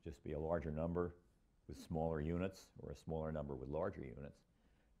just be a larger number with smaller units or a smaller number with larger units.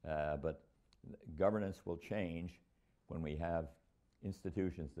 But governance will change when we have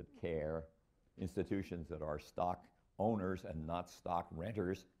institutions that care, institutions that are stock owners and not stock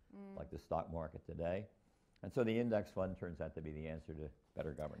renters, like the stock market today. And so the index fund turns out to be the answer to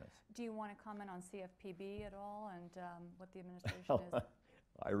better governance. Do you want to comment on CFPB at all and what the administration is?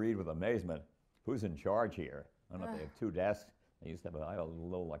 I read with amazement, who's in charge here? I don't know if they have two desks. They used to have I have a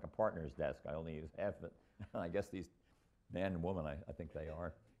little like a partner's desk. I only use half of it. I guess these man and woman, I think they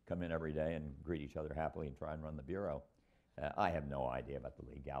are, come in every day and greet each other happily and try and run the bureau. I have no idea about the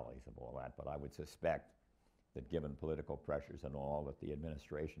legalities of all that, but I would suspect that given political pressures and all, that the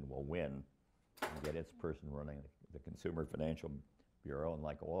administration will win and get its person running the Consumer Financial Bureau. And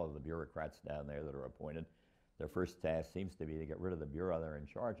like all of the bureaucrats down there that are appointed, their first task seems to be to get rid of the bureau they're in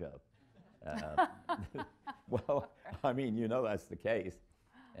charge of. Well, I mean, you know that's the case.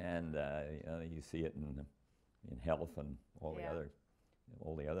 And you see it in health and all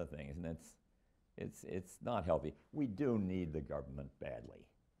the other things. And it's not healthy. We do need the government badly.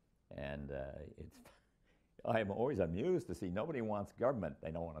 And I'm always amused to see nobody wants government.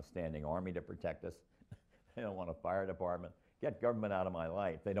 They don't want a standing army to protect us. They don't want a fire department. Get government out of my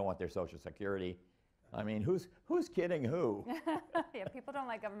life. They don't want their Social Security. I mean, who's kidding who? Yeah, people don't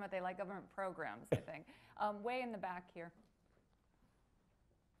like government. They like government programs, I think. Way in the back here.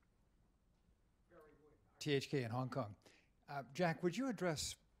 THK in Hong Kong. Jack, would you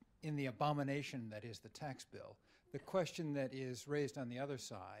address in the abomination that is the tax bill, the question that is raised on the other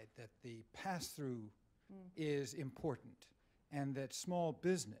side, that the pass-through is important and that small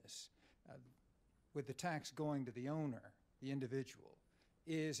business, with the tax going to the owner, the individual,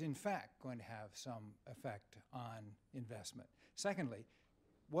 is in fact going to have some effect on investment? Secondly,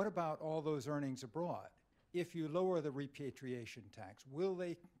 what about all those earnings abroad? If you lower the repatriation tax, will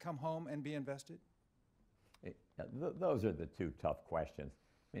they come home and be invested? Those are the two tough questions.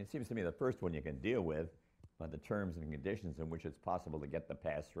 I mean, it seems to me the first one you can deal with by the terms and conditions in which it's possible to get the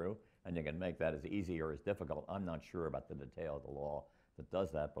pass-through, and you can make that as easy or as difficult. I'm not sure about the detail of the law that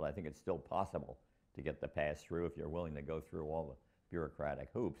does that, but I think it's still possible to get the pass-through if you're willing to go through all the bureaucratic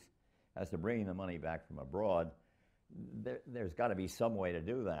hoops. As to bringing the money back from abroad, there's got to be some way to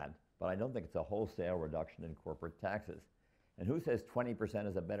do that, but I don't think it's a wholesale reduction in corporate taxes. And who says 20%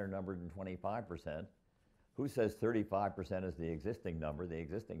 is a better number than 25%? Who says 35% is the existing number, the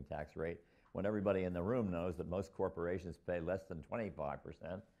existing tax rate, when everybody in the room knows that most corporations pay less than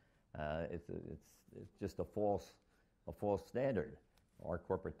 25%? It's just a false standard. Our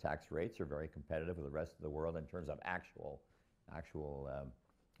corporate tax rates are very competitive with the rest of the world in terms of actual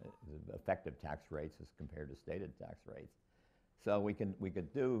effective tax rates as compared to stated tax rates. So we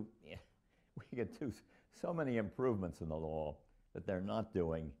could do so many improvements in the law that they're not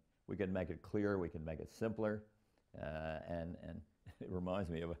doing. We can make it clear, we can make it simpler, and it reminds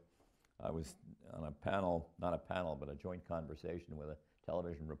me of I was on a panel, not a panel, but a joint conversation with a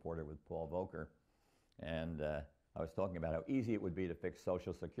television reporter with Paul Volcker, and I was talking about how easy it would be to fix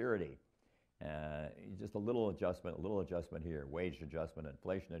Social Security. Just a little adjustment here, wage adjustment,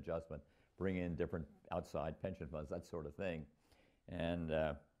 inflation adjustment, bring in different outside pension funds, that sort of thing. And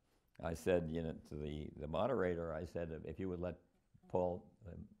I said, to the moderator, I said, if you would let Paul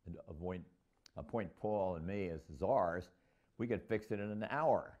appoint Paul and me as czars, we could fix it in an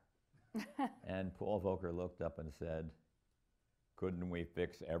hour. And Paul Volcker looked up and said, couldn't we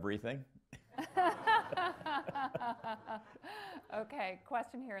fix everything? Okay,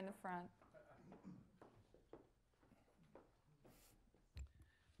 question here in the front.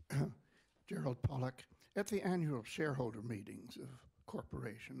 Gerald Pollack. At the annual shareholder meetings of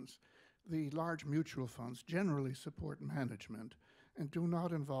corporations, the large mutual funds generally support management and do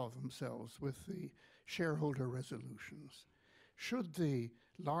not involve themselves with the shareholder resolutions. Should the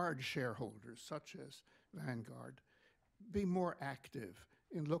large shareholders, such as Vanguard, be more active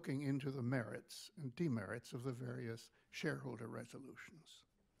in looking into the merits and demerits of the various shareholder resolutions?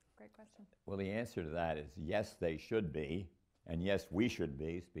 Great question. Well, the answer to that is yes, they should be, and yes, we should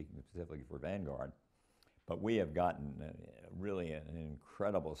be, speaking specifically for Vanguard. But we have gotten really an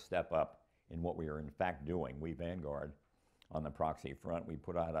incredible step up in what we are in fact doing. We, Vanguard, on the proxy front, we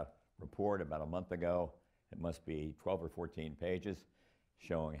put out a report about a month ago. It must be 12 or 14 pages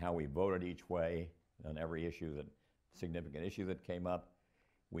showing how we voted each way on every significant issue that came up.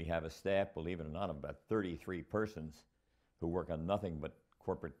 We have a staff, believe it or not, of about 33 persons who work on nothing but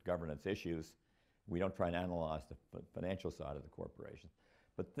corporate governance issues. We don't try and analyze the financial side of the corporation,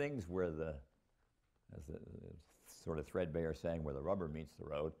 but things where as the sort of threadbare saying, where the rubber meets the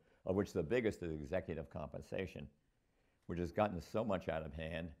road, of which the biggest is executive compensation, which has gotten so much out of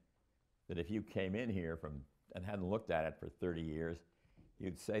hand that if you came in here and hadn't looked at it for 30 years,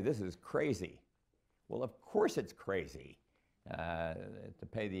 you'd say, this is crazy. Well, of course it's crazy to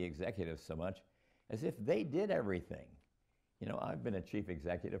pay the executives so much, as if they did everything. I've been a chief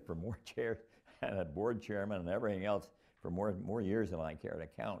executive for more chairs and a board chairman and everything else for more years than I care to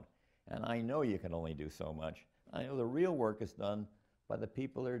count. And I know you can only do so much. I know the real work is done by the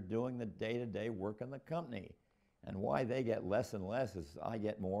people that are doing the day-to-day work in the company. And why they get less and less is I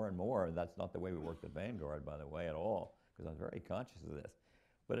get more and more. And that's not the way we worked at Vanguard, by the way, at all, because I'm very conscious of this.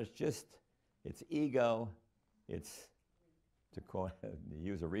 But it's ego. It's, to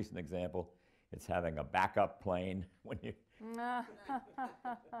use a recent example, it's having a backup plane when you...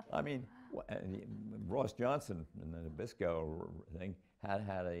 I mean, Ross Johnson in the Nabisco thing had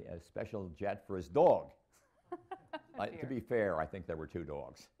a special jet for his dog. To be fair, I think there were 2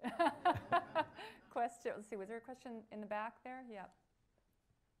 dogs. Question, let's see, was there a question in the back there? Yep.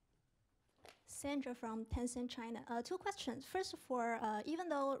 Sandra from Tencent China. Two questions. First, even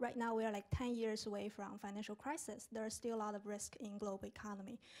though right now we are like 10 years away from financial crisis, there is still a lot of risk in global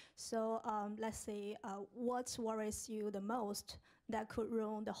economy. So let's say, what worries you the most that could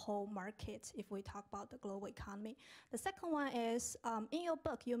ruin the whole market if we talk about the global economy? The second one is, in your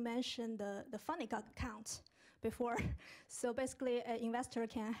book, you mentioned the funny account before. So basically, an investor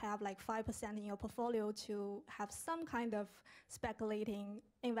can have like 5% in your portfolio to have some kind of speculating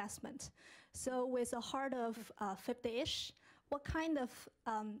investment. So with a heart of 50-ish, what kind of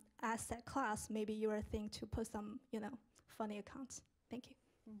asset class maybe you are thinking to put some, funny accounts? Thank you.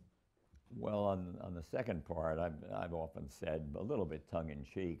 Well, on the second part, I've often said, a little bit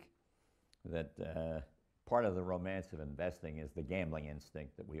tongue-in-cheek, that part of the romance of investing is the gambling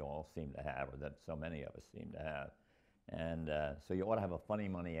instinct that we all seem to have, or that so many of us seem to have. And so you ought to have a funny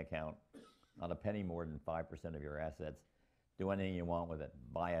money account, not a penny more than 5% of your assets. Do anything you want with it.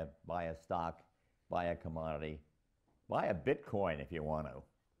 Buy a stock, buy a commodity, buy a Bitcoin if you want to,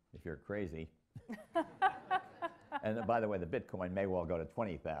 if you're crazy. And by the way, the Bitcoin may well go to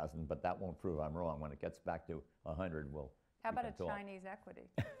 20,000, but that won't prove I'm wrong. When it gets back to 100, we'll. How about a Chinese equity?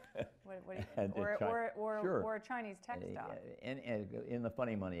 Or a Chinese tech stock? In the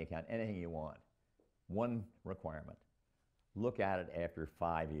funny money account, anything you want. One requirement: look at it after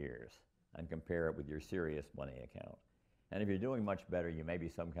 5 years and compare it with your serious money account. And if you're doing much better, you may be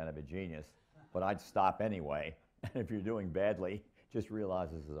some kind of a genius, but I'd stop anyway. And if you're doing badly, just realize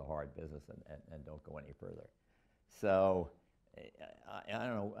this is a hard business and don't go any further. So I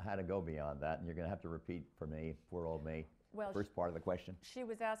don't know how to go beyond that, and you're going to have to repeat for me, poor old me, the first part of the question. She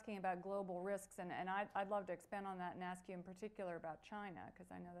was asking about global risks, and I'd love to expand on that and ask you in particular about China, because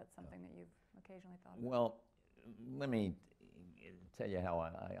I know that's something that you've occasionally thought about. Well, let me tell you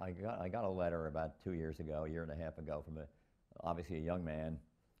how I got a letter about 2 years ago, a year and a half ago, from obviously a young man,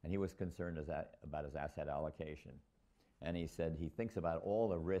 and he was concerned about his asset allocation. And he said he thinks about all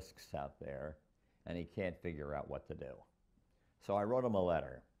the risks out there, and he can't figure out what to do. So I wrote him a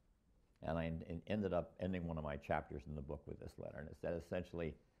letter, and I ended up ending one of my chapters in the book with this letter. And it said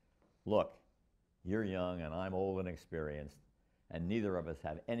essentially, look, you're young and I'm old and experienced, and neither of us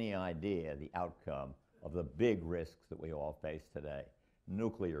have any idea the outcome of the big risks that we all face today.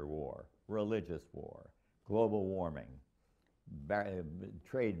 Nuclear war, religious war, global warming,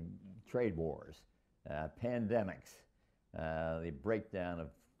 trade wars, pandemics, the breakdown of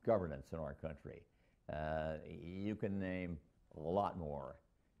governance in our country. You can name a lot more,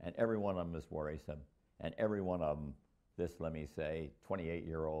 and every one of them is worrisome, and every one of them, this, let me say,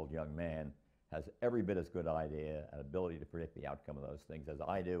 28-year-old young man has every bit as good idea and ability to predict the outcome of those things as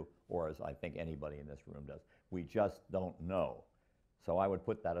I do, or as I think anybody in this room does. We just don't know. So I would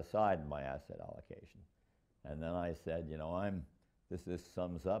put that aside in my asset allocation. And then I said, this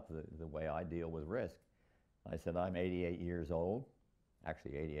sums up the way I deal with risk. I said, I'm 88 years old,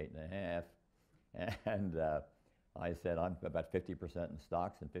 actually 88 and a half, and I said, I'm about 50% in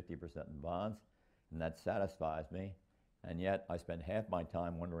stocks and 50% in bonds, and that satisfies me. And yet I spend half my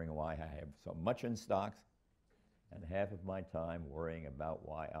time wondering why I have so much in stocks and half of my time worrying about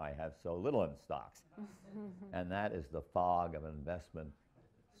why I have so little in stocks. And that is the fog of investment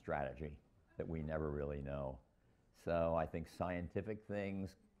strategy that we never really know. So I think scientific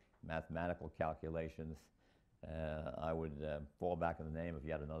things, mathematical calculations, I would fall back in the name of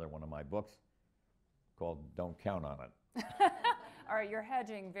yet another one of my books called Don't Count on It. All right, you're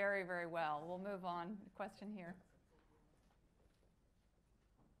hedging very, very well. We'll move on. Question here.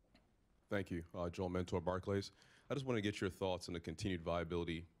 Thank you. Joel Mentor, Barclays. I just want to get your thoughts on the continued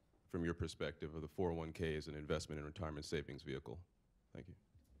viability from your perspective of the 401k as an investment and retirement savings vehicle. Thank you.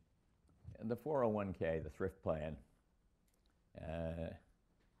 And the 401k, the thrift plan,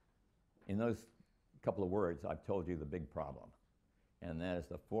 in those couple of words, I've told you the big problem. And that is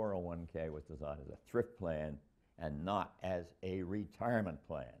the 401k was designed as a thrift plan and not as a retirement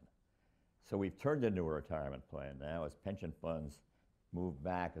plan. So we've turned into a retirement plan now as pension funds move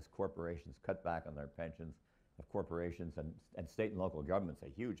back, as corporations cut back on their pensions, of corporations and state and local governments, a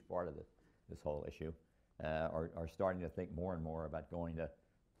huge part of this whole issue, are starting to think more and more about going to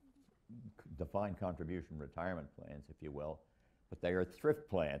defined contribution retirement plans, if you will, but they are thrift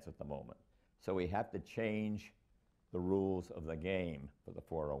plans at the moment. So we have to change the rules of the game for the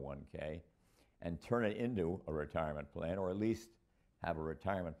 401k and turn it into a retirement plan, or at least have a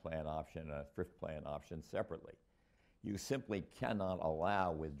retirement plan option and a thrift plan option separately. You simply cannot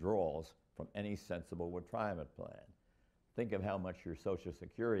allow withdrawals from any sensible retirement plan. Think of how much your Social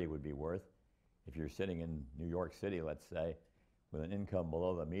Security would be worth if you're sitting in New York City, let's say, with an income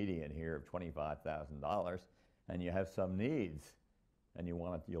below the median here of $25,000, and you have some needs. and you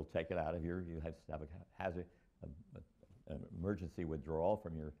want it, you'll take it out of your, you have to have a hazard, an emergency withdrawal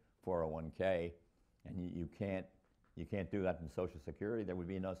from your 401k, and you can't do that in Social Security. There would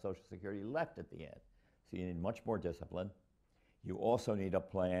be no Social Security left at the end. So you need much more discipline. You also need a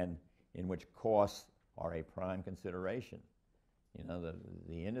plan in which costs are a prime consideration. You know,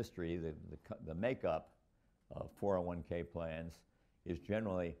 the industry, the makeup of 401k plans is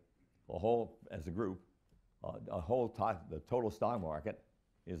generally a whole, as a group, the total stock market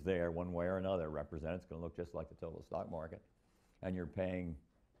is there one way or another represented. It's going to look just like the total stock market. And you're paying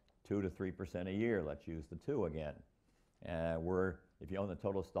 2 to 3% a year. Let's use the 2 again. If you own the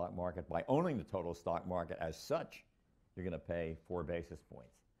total stock market, by owning the total stock market as such, you're going to pay 4 basis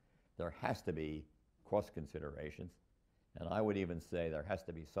points. There has to be cost considerations. And I would even say there has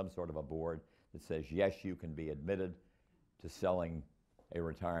to be some sort of a board that says, yes, you can be admitted to selling a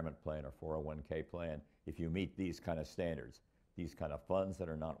retirement plan or 401k plan if you meet these kind of standards, these kind of funds that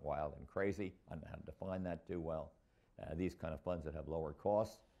are not wild and crazy. I don't know how to define that too well. These kind of funds that have lower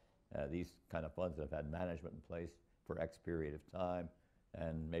costs, these kind of funds that have had management in place for X period of time,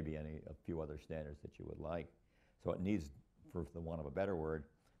 and maybe a few other standards that you would like. So it needs, for the want of a better word,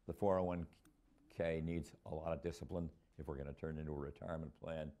 the 401k needs a lot of discipline if we're going to turn it into a retirement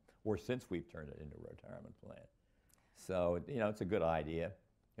plan, or since we've turned it into a retirement plan. So, you know, it's a good idea.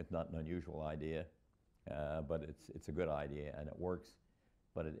 It's not an unusual idea, but it's a good idea, and it works.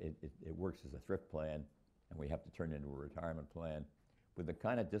 But it works as a thrift plan, and we have to turn it into a retirement plan with the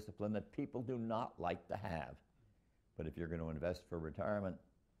kind of discipline that people do not like to have. But if you're going to invest for retirement,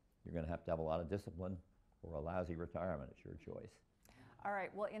 you're going to have a lot of discipline, or a lousy retirement. It's your choice. All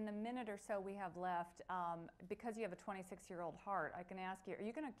right, well, in the minute or so we have left, because you have a 26-year-old heart, I can ask you, are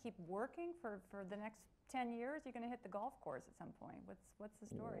you going to keep working for the next 10 years? You're going to hit the golf course at some point. What's the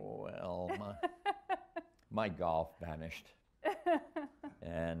story? Well, my golf vanished.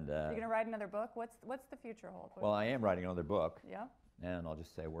 And you're going to write another book? What's the future hold? Well, I am writing another book. Yeah. And I'll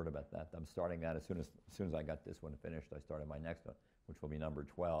just say a word about that. I'm starting that as soon as I got this one finished. I started my next one, which will be number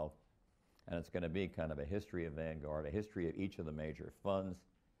 12. And it's going to be kind of a history of Vanguard, a history of each of the major funds,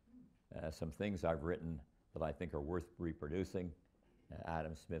 some things I've written that I think are worth reproducing,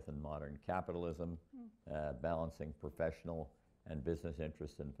 Adam Smith and Modern Capitalism, balancing professional and business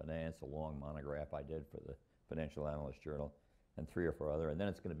interests in finance, a long monograph I did for the Financial Analyst Journal, and 3 or 4 other. And then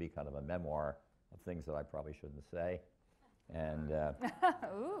it's going to be kind of a memoir of things that I probably shouldn't say. And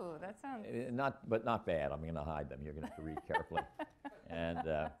ooh, that sounds... not bad. I'm going to hide them. You're going to have to read carefully. And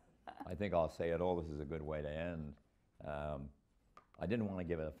I think I'll say it all. This is a good way to end. I didn't want to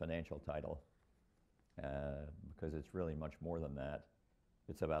give it a financial title because it's really much more than that.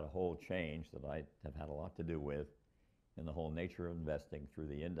 It's about a whole change that I have had a lot to do with in the whole nature of investing through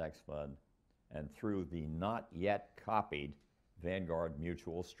the index fund and through the not yet copied Vanguard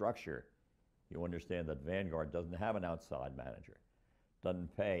mutual structure. You understand that Vanguard doesn't have an outside manager,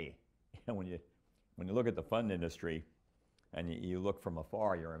 doesn't pay. And when you look at the fund industry and you look from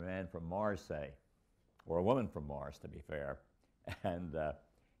afar, you're a man from Mars, say, or a woman from Mars, to be fair, and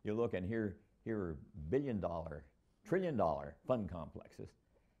you look and here are billion-dollar, trillion-dollar fund complexes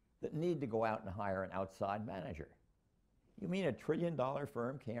that need to go out and hire an outside manager. You mean a trillion-dollar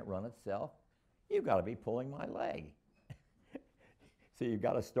firm can't run itself? You've got to be pulling my leg. So you've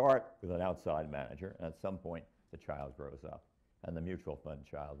got to start with an outside manager, and at some point the child grows up, and the mutual fund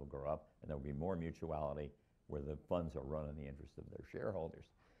child will grow up, and there will be more mutuality where the funds are run in the interest of their shareholders.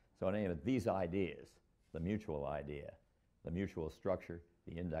 So in any event, these ideas, the mutual idea, the mutual structure,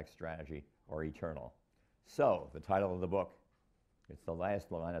 the index strategy, are eternal. So the title of the book, it's the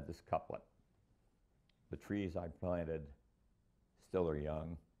last line of this couplet. The trees I planted still are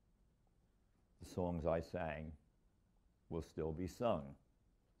young. The songs I sang will still be sung.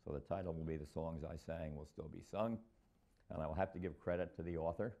 So the title will be The Songs I Sang Will Still Be Sung. And I will have to give credit to the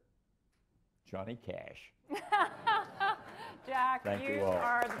author, Johnny Cash. Jack, Thank you you all.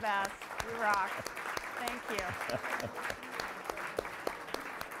 are the best. You rock. Thank you.